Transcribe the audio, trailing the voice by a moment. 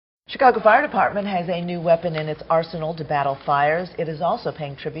Chicago Fire Department has a new weapon in its arsenal to battle fires. It is also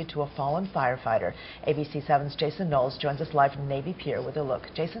paying tribute to a fallen firefighter. ABC 7's Jason Knowles joins us live from Navy Pier with a look.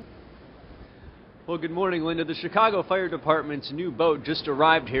 Jason? Well, good morning, Linda. The Chicago Fire Department's new boat just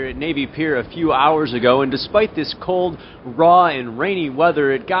arrived here at Navy Pier a few hours ago, and despite this cold, raw, and rainy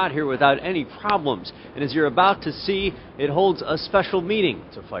weather, it got here without any problems. And as you're about to see, it holds a special meeting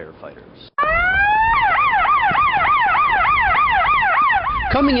to firefighters.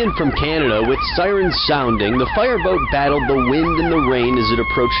 Coming in from Canada with sirens sounding, the fireboat battled the wind and the rain as it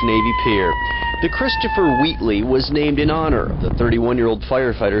approached Navy Pier. The Christopher Wheatley was named in honor of the 31-year-old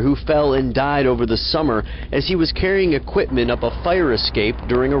firefighter who fell and died over the summer as he was carrying equipment up a fire escape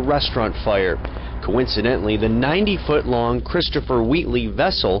during a restaurant fire. Coincidentally, the 90-foot-long Christopher Wheatley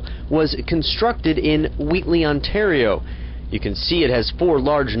vessel was constructed in Wheatley, Ontario. You can see it has 4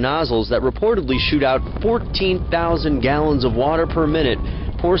 large nozzles that reportedly shoot out 14,000 gallons of water per minute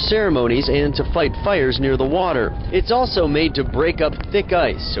for ceremonies and to fight fires near the water. It's also made to break up thick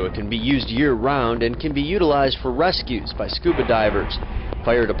ice, so it can be used year-round and can be utilized for rescues by scuba divers.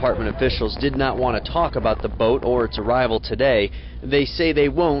 Fire department officials did not want to talk about the boat or its arrival today. They say they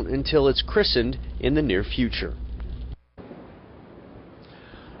won't until it's christened in the near future.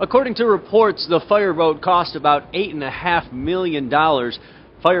 According to reports, the fireboat cost about $8.5 million.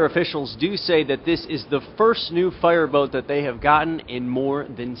 Fire officials do say that this is the first new fireboat that they have gotten in more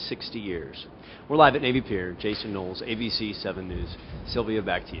than 60 years. We're live at Navy Pier. Jason Knowles, ABC 7 News. Sylvia,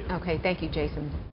 back to you. Okay, thank you, Jason.